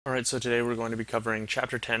Alright, so today we're going to be covering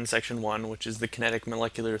Chapter 10, Section 1, which is the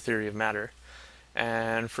Kinetic-Molecular Theory of Matter.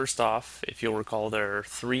 And first off, if you'll recall, there are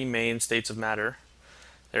three main states of matter.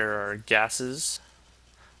 There are gases,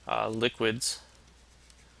 liquids,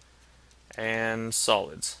 and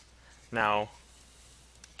solids. Now,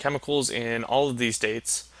 chemicals in all of these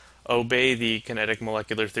states obey the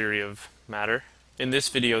kinetic-molecular theory of matter. In this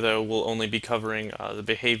video, though, we'll only be covering the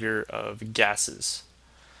behavior of gases.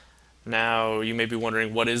 Now, you may be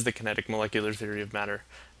wondering, what is the kinetic molecular theory of matter?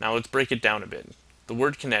 Now, let's break it down a bit. The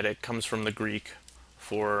word kinetic comes from the Greek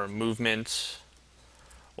for movement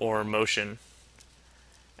or motion,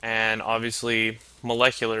 and obviously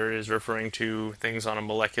molecular is referring to things on a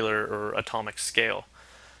molecular or atomic scale.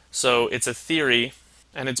 So it's a theory,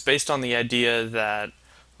 and it's based on the idea that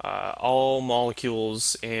all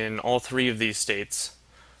molecules in all three of these states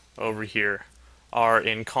over here are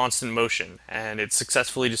in constant motion, and it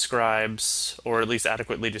successfully describes, or at least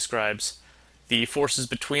adequately describes, the forces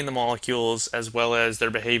between the molecules as well as their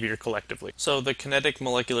behavior collectively. So the kinetic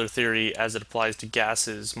molecular theory, as it applies to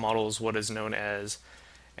gases, models what is known as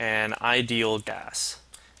an ideal gas.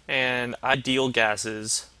 And ideal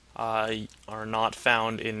gases are not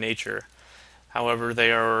found in nature. However,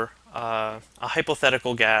 they are a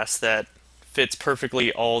hypothetical gas that fits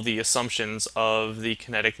perfectly all the assumptions of the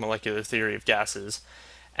kinetic molecular theory of gases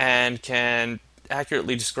and can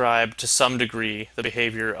accurately describe to some degree the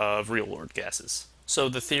behavior of real-world gases. So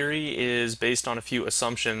the theory is based on a few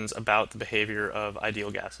assumptions about the behavior of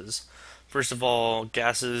ideal gases. First of all,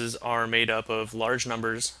 gases are made up of large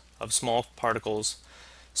numbers of small particles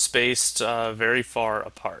spaced very far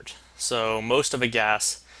apart. So most of a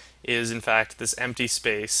gas is in fact this empty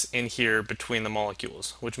space in here between the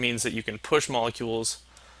molecules, which means that you can push molecules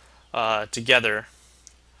together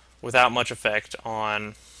without much effect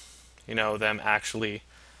on them actually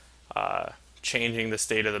changing the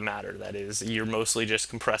state of the matter. That is, you're mostly just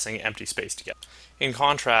compressing empty space together. In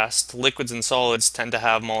contrast, liquids and solids tend to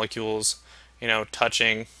have molecules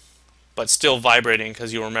touching but still vibrating,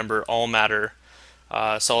 because you'll remember all matter,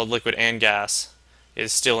 solid, liquid, and gas,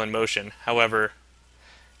 is still in motion. However,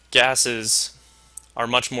 gases are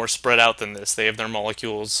much more spread out than this. They have their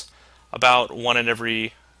molecules about 1 in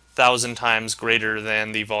every 1,000 times greater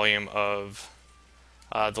than the volume of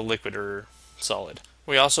the liquid or solid.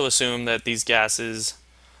 We also assume that these gases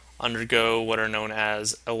undergo what are known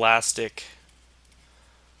as elastic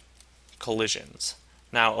collisions.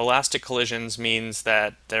 Now, elastic collisions means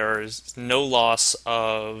that there is no loss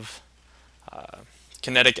of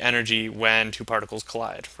kinetic energy when two particles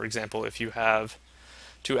collide. For example, if you have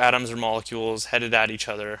two atoms or molecules headed at each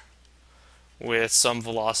other with some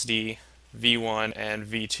velocity v1 and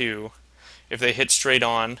v2, if they hit straight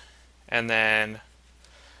on and then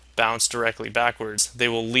bounce directly backwards, they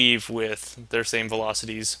will leave with their same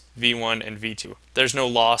velocities v1 and v2. There's no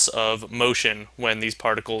loss of motion when these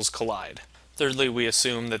particles collide. Thirdly, we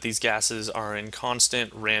assume that these gases are in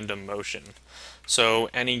constant random motion. So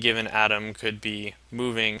any given atom could be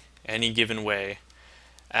moving any given way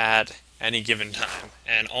at any given time,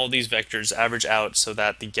 and all these vectors average out so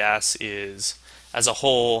that the gas is, as a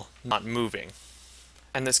whole, not moving.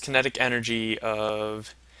 And this kinetic energy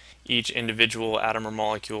of each individual atom or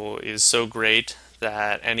molecule is so great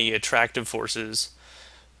that any attractive forces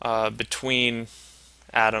between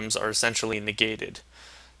atoms are essentially negated.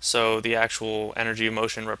 So the actual energy of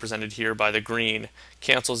motion, represented here by the green,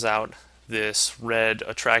 cancels out this red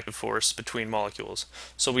attractive force between molecules.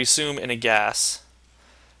 So we assume in a gas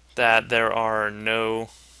that there are no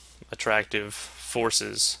attractive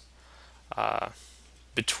forces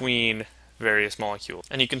between various molecules.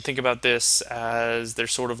 And you can think about this as they're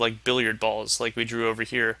sort of like billiard balls, like we drew over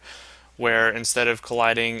here, where instead of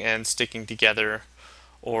colliding and sticking together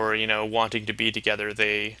or wanting to be together,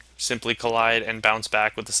 they simply collide and bounce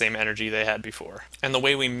back with the same energy they had before. And the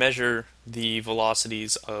way we measure the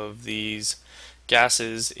velocities of these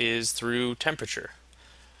gases is through temperature.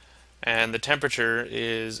 And the temperature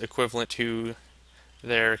is equivalent to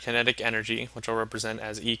their kinetic energy, which I'll represent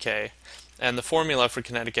as EK. And the formula for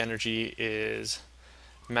kinetic energy is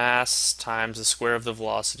mass times the square of the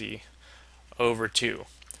velocity over 2.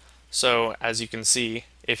 So as you can see,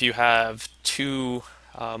 if you have two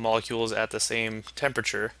molecules at the same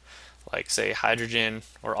temperature, like say hydrogen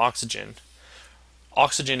or oxygen,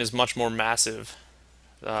 oxygen is much more massive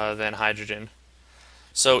than hydrogen.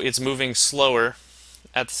 So it's moving slower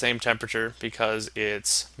at the same temperature because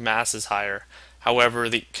its mass is higher. However,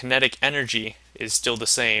 the kinetic energy is still the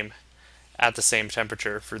same at the same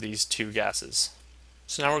temperature for these two gases.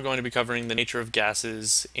 So now we're going to be covering the nature of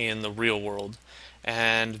gases in the real world.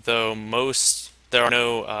 And though there are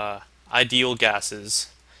no ideal gases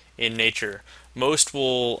in nature. Most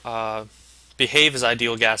will behave as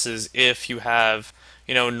ideal gases if you have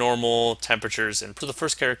normal temperatures. And so the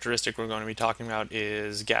first characteristic we're going to be talking about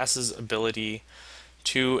is gases' ability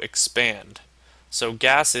to expand. So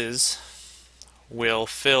gases will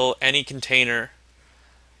fill any container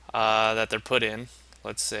that they're put in.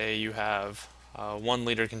 Let's say you have a 1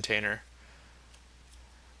 liter container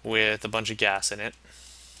with a bunch of gas in it,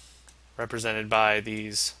 represented by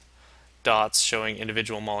these dots showing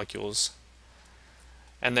individual molecules.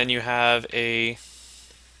 And then you have a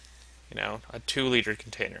 2 liter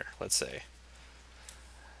container, let's say.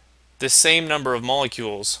 The same number of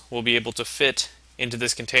molecules will be able to fit into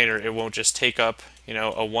this container. It won't just take up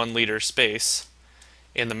a 1 liter space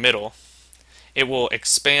in the middle. It will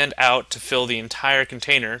expand out to fill the entire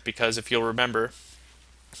container, because if you'll remember,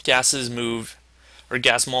 gases move, or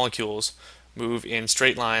gas molecules move in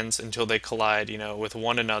straight lines until they collide with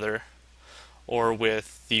one another or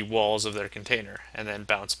with the walls of their container, and then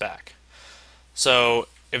bounce back. So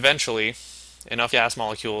eventually enough gas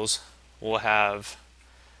molecules will have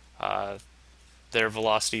their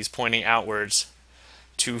velocities pointing outwards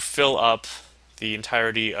to fill up the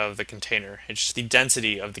entirety of the container. It's just the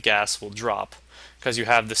density of the gas will drop because you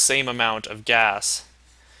have the same amount of gas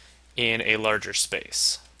in a larger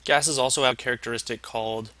space. Gases also have a characteristic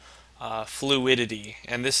called fluidity,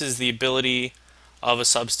 and this is the ability of a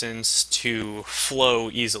substance to flow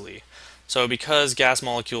easily. So because gas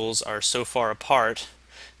molecules are so far apart,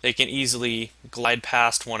 they can easily glide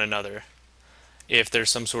past one another if there's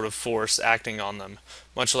some sort of force acting on them.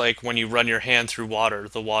 Much like when you run your hand through water,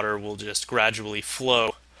 the water will just gradually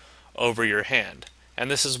flow over your hand.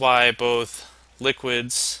 And this is why both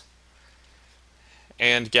liquids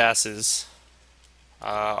and gases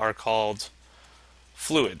are called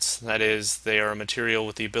fluids. That is, they are a material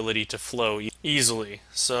with the ability to flow easily.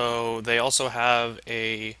 So they also have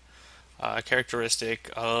a characteristic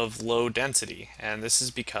of low density, and this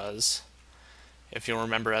is because, if you'll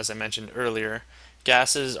remember, as I mentioned earlier,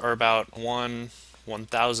 gases are about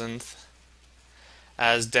 1/1000th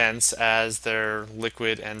as dense as their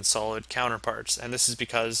liquid and solid counterparts. And this is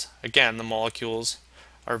because, again, the molecules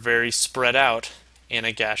are very spread out in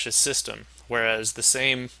a gaseous system, whereas the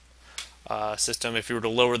same system, if you were to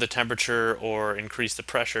lower the temperature or increase the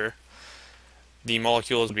pressure, the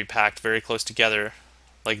molecules would be packed very close together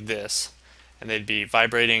like this, and they'd be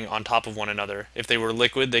vibrating on top of one another. If they were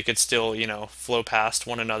liquid, they could still, flow past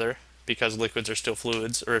one another because liquids are still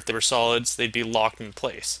fluids, or if they were solids, they'd be locked in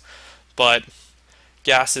place. But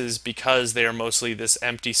gases, because they are mostly this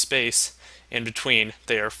empty space in between,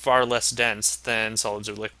 they are far less dense than solids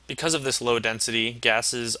or liquids. Because of this low density,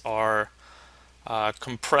 gases are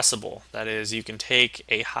compressible. That is, you can take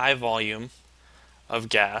a high volume of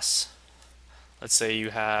gas. Let's say you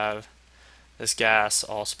have this gas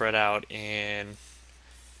all spread out in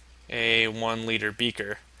a 1 liter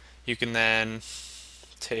beaker. You can then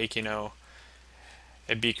take, a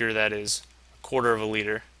beaker that is a quarter of a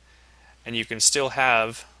liter, and you can still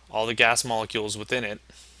have all the gas molecules within it.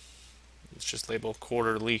 Let's just label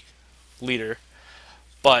quarter liter,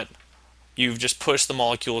 but you've just pushed the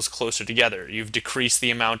molecules closer together. You've decreased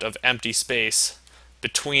the amount of empty space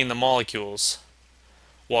between the molecules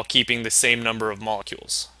while keeping the same number of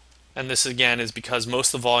molecules. And this again is because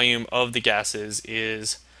most of the volume of the gases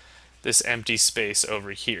is this empty space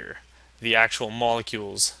over here. The actual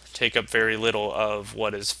molecules take up very little of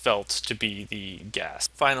what is felt to be the gas.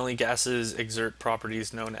 Finally, gases exert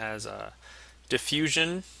properties known as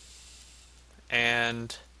diffusion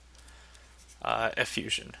and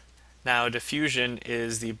effusion. Now, diffusion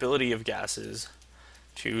is the ability of gases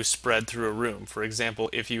to spread through a room. For example,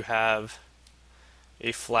 if you have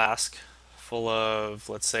a flask full of,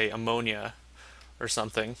 let's say, ammonia or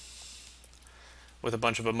something with a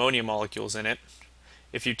bunch of ammonia molecules in it,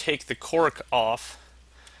 if you take the cork off,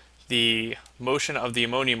 the motion of the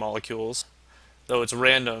ammonia molecules, though it's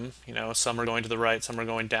random, some are going to the right, some are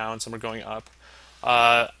going down, some are going up,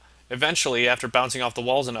 eventually, after bouncing off the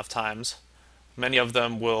walls enough times, many of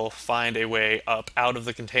them will find a way up out of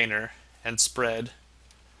the container and spread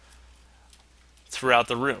throughout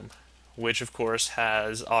the room, which of course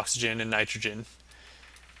has oxygen and nitrogen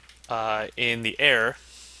in the air.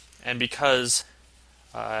 And because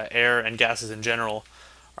air and gases in general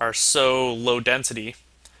are so low density,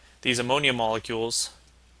 these ammonia molecules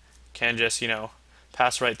can just,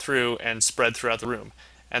 pass right through and spread throughout the room.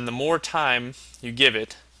 And the more time you give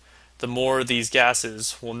it, the more these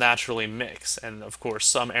gases will naturally mix. And of course,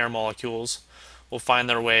 some air molecules will find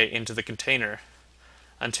their way into the container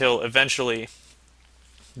until eventually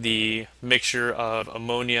the mixture of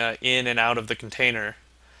ammonia in and out of the container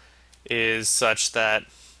is such that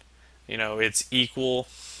it's equal.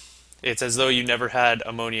 It's as though you never had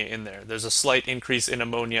ammonia in there. There's a slight increase in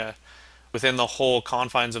ammonia within the whole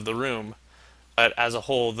confines of the room, but as a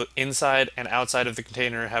whole, the inside and outside of the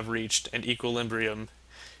container have reached an equilibrium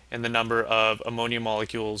in the number of ammonia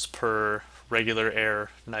molecules per regular air,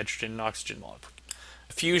 nitrogen, and oxygen molecule.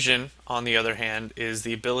 Fusion, on the other hand, is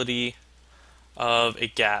the ability of a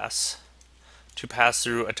gas to pass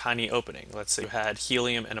through a tiny opening. Let's say you had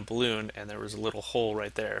helium in a balloon and there was a little hole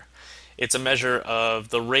right there. It's a measure of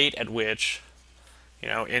the rate at which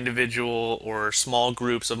individual or small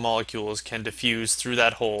groups of molecules can diffuse through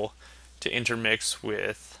that hole to intermix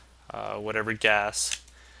with whatever gas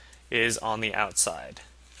is on the outside.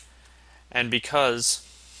 And because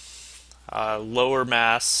lower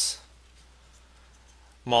mass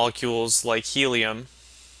molecules like helium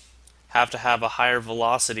have to have a higher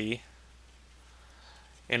velocity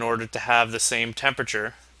in order to have the same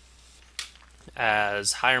temperature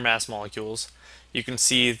as higher mass molecules, you can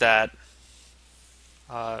see that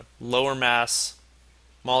lower mass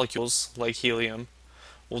molecules like helium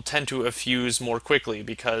will tend to effuse more quickly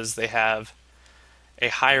because they have a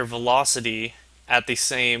higher velocity at the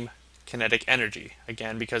same kinetic energy,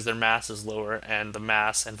 again because their mass is lower and the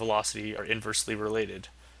mass and velocity are inversely related.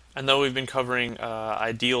 And though we've been covering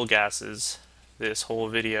ideal gases this whole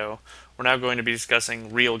video, we're now going to be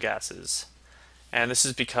discussing real gases. And this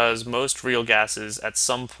is because most real gases at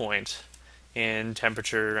some point in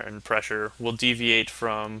temperature and pressure will deviate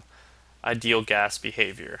from ideal gas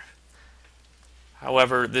behavior.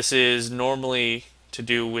 However, this is normally to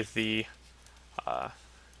do with the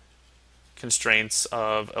constraints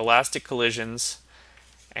of elastic collisions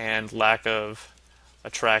and lack of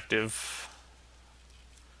attractive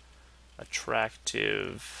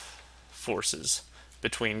forces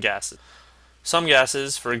between gases. Some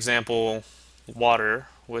gases, for example, water,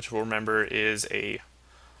 which we'll remember is a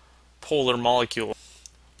polar molecule,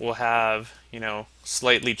 will have,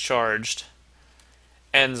 slightly charged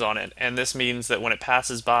ends on it. And this means that when it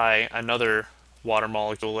passes by another water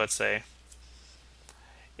molecule, let's say,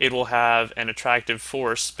 it will have an attractive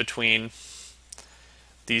force between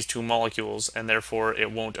these two molecules, and therefore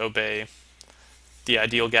it won't obey the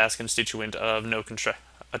ideal gas constituent of no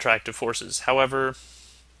attractive forces. However,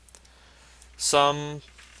 some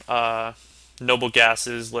noble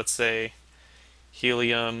gases, let's say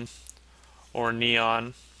helium or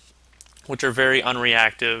neon, which are very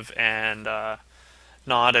unreactive and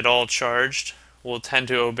not at all charged, will tend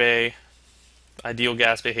to obey ideal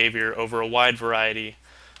gas behavior over a wide variety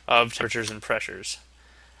of temperatures and pressures.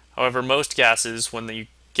 However, most gases, when they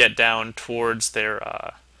get down towards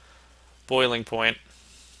their boiling point,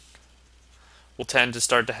 will tend to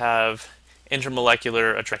start to have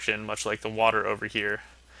intermolecular attraction, much like the water over here,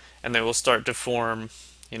 and they will start to form,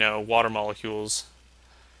 water molecules,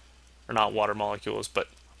 or not water molecules, but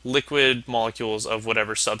liquid molecules of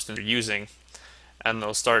whatever substance you're using, and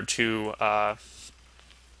they'll start to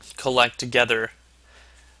collect together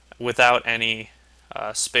without any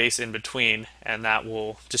space in between, and that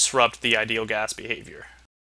will disrupt the ideal gas behavior.